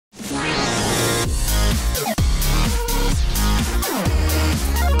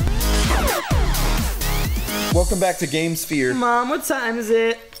Welcome back to Game Sphere. Mom, what time is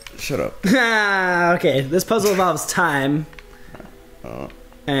it? Shut up. Okay, this puzzle involves time.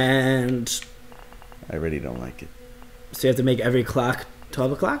 And... I really don't like it. So you have to make every clock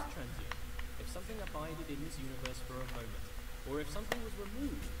 12 o'clock? If something abided in this universe for a moment, or if something was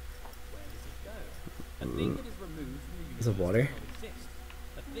removed, where does it go? A thing that is removed from the universe Is it water? does not exist.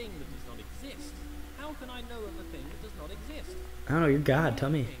 A thing that does not exist. How can I know of a thing that does not exist? I don't know, you're God, tell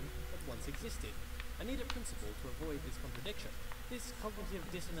me. A thing that once existed. I need a principle to avoid this contradiction, this cognitive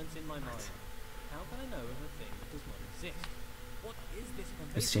dissonance in my mind. How can I know of a thing that does not exist? What is this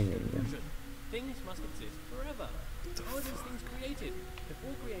pervasive conclusion? Things must exist forever. How are these things created?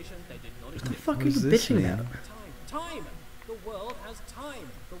 Before creation, they did not exist. What the fuck are you bitching about? Time! The world has time!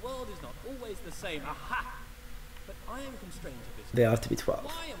 The world is not always the same. Aha! But I am constrained to this. They have to be 12.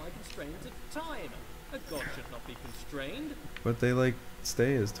 Why am I constrained to time? A god should not be constrained. But they like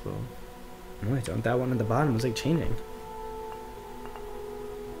stay as 12. No, I don't. That one at the bottom was like changing.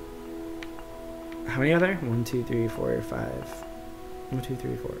 How many are there? 1, 2, 3, 4, 5. 1, 2,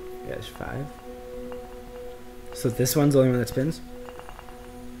 3, 4. Yeah, there's 5. So this one's the only one that spins?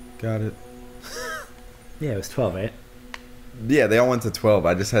 Got it. Yeah, it was 12, right? Yeah, they all went to 12.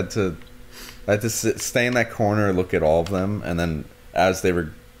 I just had to stay in that corner, look at all of them, and then as they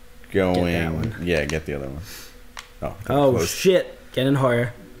were going, Get that one. Yeah, get the other one. Oh close. shit! Get in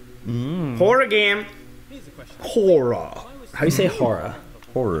horror. Horror game. Here's a question. Horror. How do you say horror?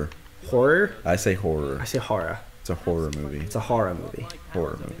 Horror. Horror? I say horror. I say horror. It's a horror movie. It's a horror movie.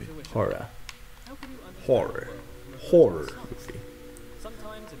 Horror movie. Horror. How can you understand Horror. the world? Horror movie.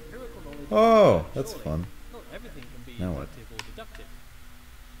 Sometimes empirical knowledge Oh, is that's surely. fun. Not everything can be Now what? inductive or deductive.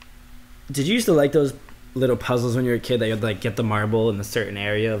 Did you used to like those little puzzles when you were a kid that you'd like get the marble in a certain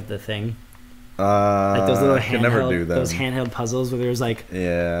area of the thing? Like those little I could never do handheld, them. those handheld puzzles where there was like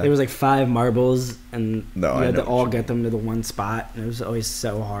Yeah. there was like 5 marbles and No, you I had know to what all you get them to the one spot, and it was always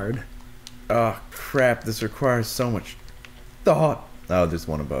so hard. Oh crap! This requires so much thought. Oh, there's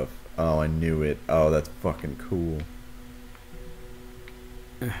one above. Oh, I knew it. Oh, that's fucking cool.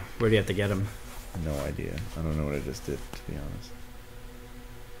 Where do you have to get them? No idea. I don't know what I just did, to be honest.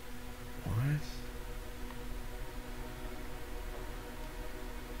 What?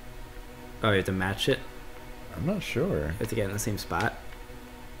 Oh, you have to match it. I'm not sure. You have to get in the same spot.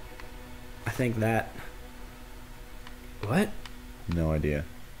 I think that. What? No idea.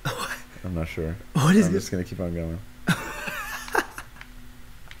 I'm not sure. What is I'm this? just gonna keep on going. I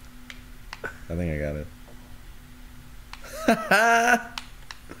think I got it.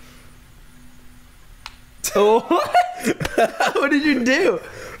 What? What did you do?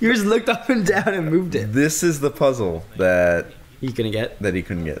 You just looked up and down and moved it. This is the puzzle that You gonna get? he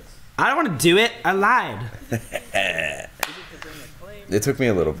couldn't get. I don't want to do it. I lied. It took me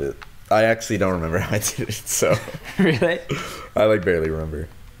a little bit. I actually don't remember how I did it, so Really? I like barely remember.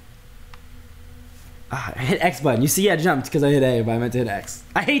 Ah, I hit X button. You see, I jumped because I hit A, but I meant to hit X.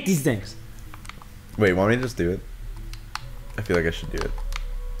 I hate these things. Wait, want me to just do it? I feel like I should do it.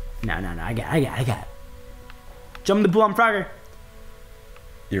 No. I got it. Jump in the pool. I'm Frogger.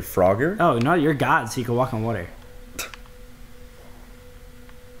 You're Frogger? Oh no, you're God, so you can walk on water.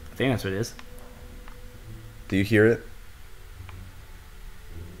 I think that's what it is. Do you hear it?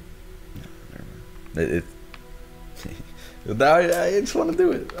 No, never mind. I just want to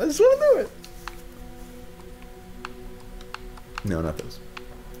do it. I just want to do it. No, not those.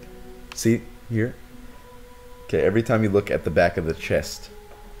 See? Here? Okay, every time you look at the back of the chest,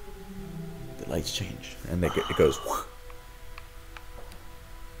 the lights change. And it goes...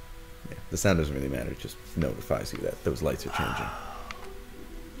 Yeah, the sound doesn't really matter. It just notifies you that those lights are changing.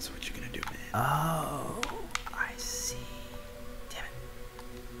 So what you gonna do, man? Oh, I see. Damn it.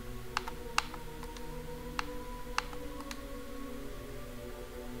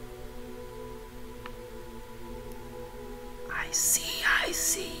 I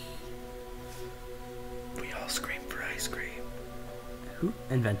see. We all scream for ice cream. Who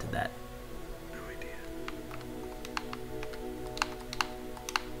invented that? No idea.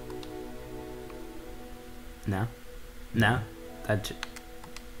 No? That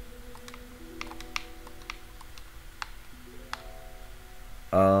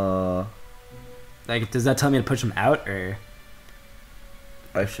like, does that tell me to push them out or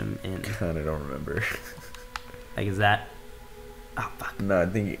push them in? kind of don't remember. Like, is that? Oh fuck. No, I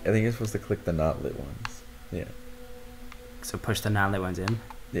think you're supposed to click the not lit ones. Yeah. So push the non-lit ones in.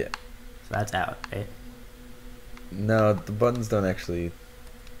 Yeah. So that's out, right? No, the buttons don't actually.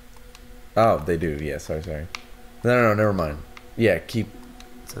 Oh, they do. Yeah. Sorry. No. Never mind. Yeah. Keep.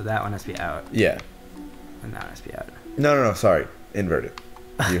 So that one has to be out, Yeah. and that one has to be out. No. Sorry. Invert it.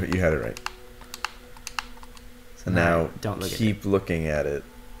 You had it right. And now don't look keep looking at it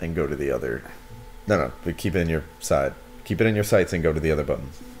and go to the other. No, but keep it in your side. Keep it in your sights and go to the other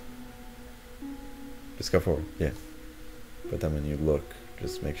buttons. Just go forward, yeah. But then when you look,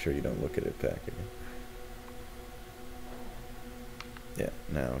 just make sure you don't look at it back again. Yeah,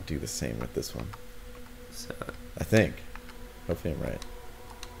 now do the same with this one. So, I think. Hopefully I'm right.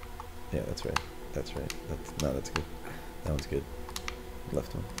 Yeah, that's right. That's right. That's good. That one's good.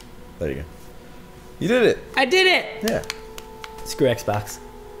 Left one. There you go. You did it! I did it! Yeah. Screw Xbox.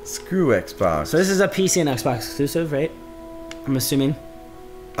 Screw Xbox. So this is a PC and Xbox exclusive, right? I'm assuming.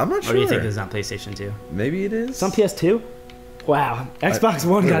 I'm not Or sure. do you think it's on PlayStation 2? Maybe it is. It's on PS2? Wow. Xbox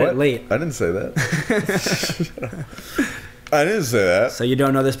One got it late. I didn't say that. I didn't say that. So you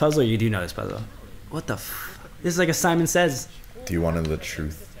don't know this puzzle or you do know this puzzle? What the This is like a Simon Says. Do you want to know the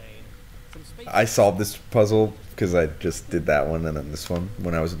truth? I solved this puzzle because I just did that one and then this one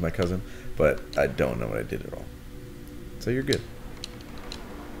when I was with my cousin. But I don't know what I did at all. So you're good.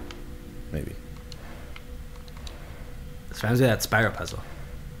 Maybe. This reminds me of that spiral puzzle.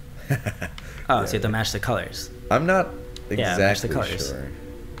 Oh, Yeah. so you have to match the colors. I'm not Yeah, match the exactly colors. sure.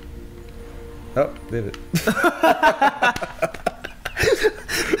 Oh, did it.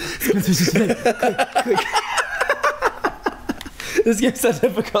 This game's so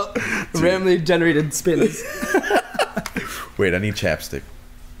difficult. Randomly generated spins. Wait, I need chapstick.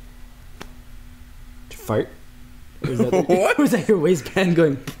 Did you fart? Or was that What? Or was that your waistband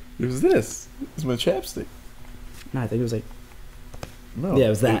going? It was this. It's my chapstick. No, I think it was like. No. Yeah, it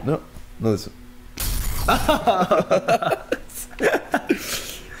was that. No, this one.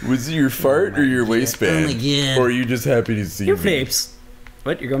 Was it your fart or your waistband? Oh my God. Or are you just happy to see Your me? vapes.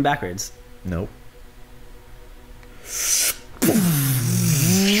 What? You're going backwards. Nope.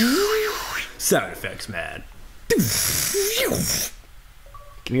 Sound effects, man. Give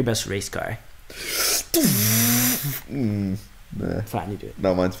me your best race car. Nah. Fine, you do it.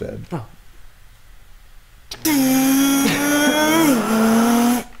 No, mine's bad. Oh.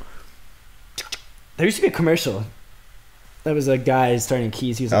 There used to be a commercial. That was a guy starting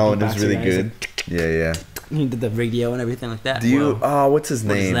keys. He was like Oh, and it was beatboxing, really right? He was good. Yeah. like- He did the radio and everything like that. Do you? Whoa. Oh, what's his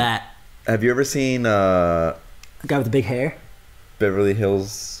What is name? that? Have you ever seen The guy with the big hair? Beverly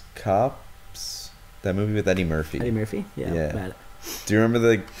Hills Cops? That movie with Eddie Murphy. Eddie Murphy? Yeah. Yeah. Bad. Do you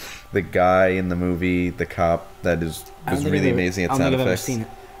remember the guy in the movie, the cop that was really amazing at I don't sound think I've ever effects? seen it.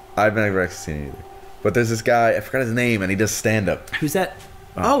 I've never actually seen it either. But there's this guy, I forgot his name, and he does stand up. Who's that?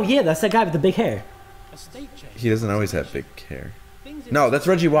 Oh, yeah, that's that guy with the big hair. He doesn't always have big hair. No, that's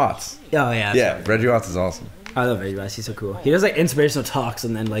Reggie Watts. Oh, yeah. Yeah, Reggie Watts is awesome. I love Reggie Watts. He's so cool. He does like inspirational talks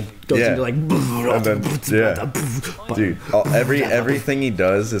and then like goes Yeah. into like. And then, yeah. Dude, everything he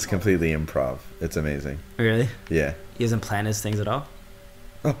does is completely improv. It's amazing. Really? Yeah. He doesn't plan his things at all?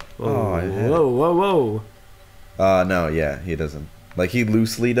 Oh, Whoa, I had it. whoa. No, yeah, he doesn't. Like, he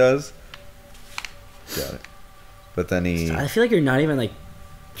loosely does. Got it. But then he... I feel like you're not even like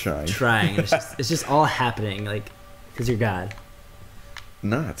Trying. trying. It's just all happening like because you're God.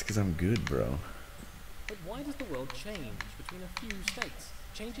 Nah, it's because I'm good, bro. But why does the world change between a few states?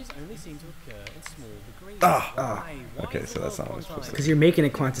 Changes only seem to occur in small degrees. Why? Why Okay, is so the that's world not what I'm supposed to Because you're making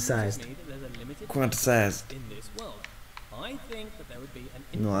it quantized. me that there's a limited Quantized. in this world? I think that there would be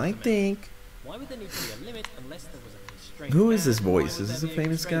an No, I infinite think... limit. Why would there need to be a limit unless there was a constraint? Who is this And why voice? would Is this a there be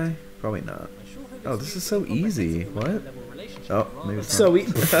famous constraint? guy? Probably not. I sure hope Oh, it's this is used so in a comprehensive easy. and What? level relationship Oh, rather maybe it's than So we.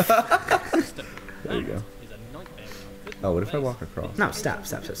 system. There you go. That is a nightmare. Oh, what if I walk across? No, stop.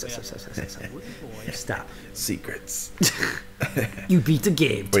 Stop. Wooden boy. Stop. Secrets. You beat the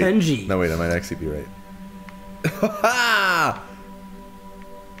game. Wait, 10G. no, wait, I might actually be right.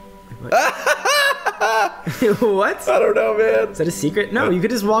 What? I don't know, man. Is that a secret? No, you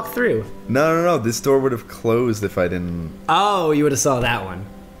could just walk through. No. This door would have closed if I didn't... Oh, you would have saw that one.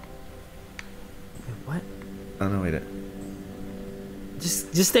 What? Oh, no, wait.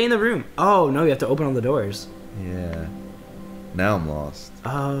 Just stay in the room. Oh no, you have to open all the doors. Yeah. Now I'm lost.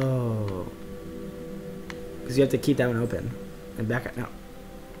 Oh. Because you have to keep that one open. And back up. No.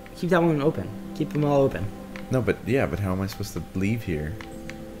 Keep that one open. Keep them all open. No, but yeah, but how am I supposed to leave here?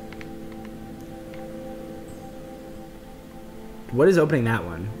 What is opening that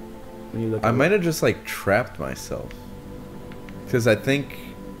one? When you look. I at might have just like trapped myself. Because I think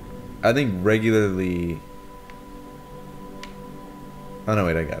regularly... Oh, no,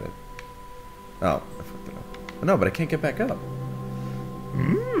 wait, I got it. Oh, I fucked it up. No, but I can't get back up.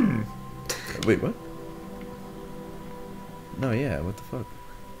 Wait, what? No, yeah, what the fuck?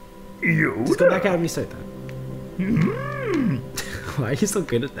 Just go back out and restart that. Why are you so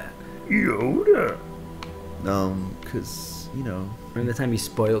good at that? Cause, you know... Remember the time you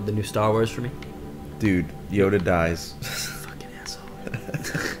spoiled the new Star Wars for me? Dude, Yoda dies. Fucking asshole.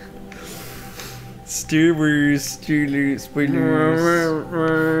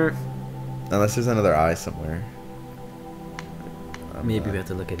 Spoilers. Unless there's another eye somewhere. Maybe we have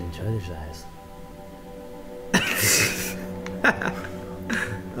to look at each other's eyes.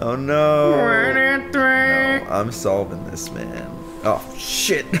 Oh no. No, I'm solving this, man. Oh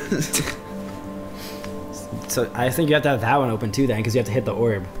shit. So I think you have to have that one open too then, because you have to hit the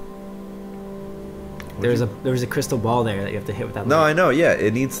orb. There was a crystal ball there that you have to hit with that. No, light. I know. Yeah,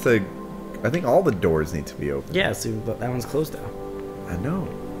 it needs to. I think all the doors need to be open. Yeah, so but that one's closed though. I know.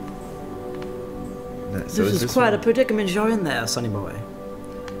 So this is quite a predicament you're in there, sonny boy.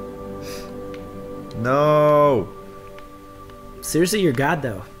 No. Seriously, you're God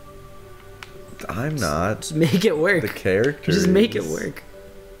though. I'm not. Just make it work. The character. Just make it work.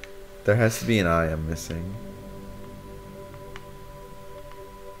 There has to be an eye I'm missing.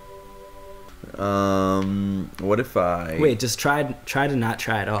 What if I... Wait, just try to not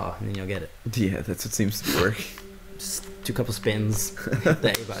try at all, and then you'll get it. Yeah, that's what seems to work. Just do a couple spins,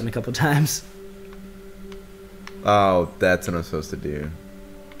 the A button a couple times. Oh, that's what I'm supposed to do.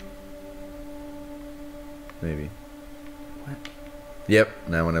 Maybe. What? Yep,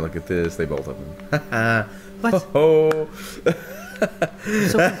 now when I look at this, they both open. Haha. What? Oh. I'm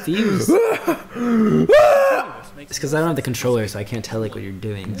so confused. It's because I don't have the controller, so I can't tell like what you're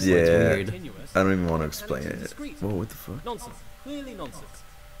doing. So it's weird. I don't even want to explain it. Whoa, what the fuck? Nonsense. Clearly nonsense.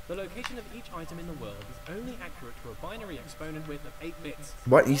 The location of each item in the world is only accurate to a binary exponent width of 8 bits.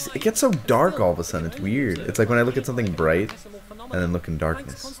 What? It gets so dark all of a sudden. It's weird. It's like when I look at something bright and then look in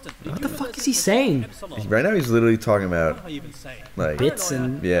darkness. What the fuck is he saying? Right now he's literally talking about like Bits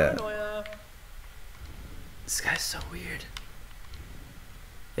and... yeah. This guy's so weird.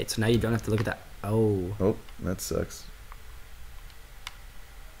 Wait, so now you don't have to look at that. Oh. Oh, that sucks.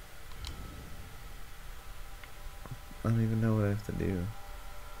 I don't even know what I have to do.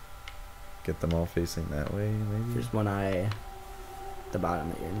 Get them all facing that way, maybe? There's one eye at the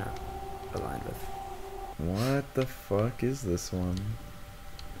bottom that you're not aligned with. What the fuck is this one?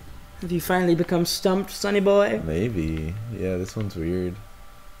 Have you finally become stumped, sonny boy? Maybe. Yeah, this one's weird.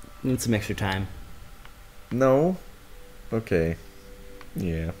 Need some extra time. No. Okay.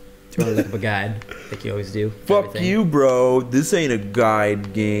 Yeah. Do you want to look up a guide, like you always do? Fuck everything? you, bro. This ain't a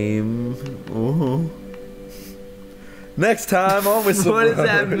guide game. Next time on Whistleblower. What does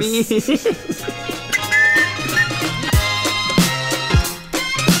that mean?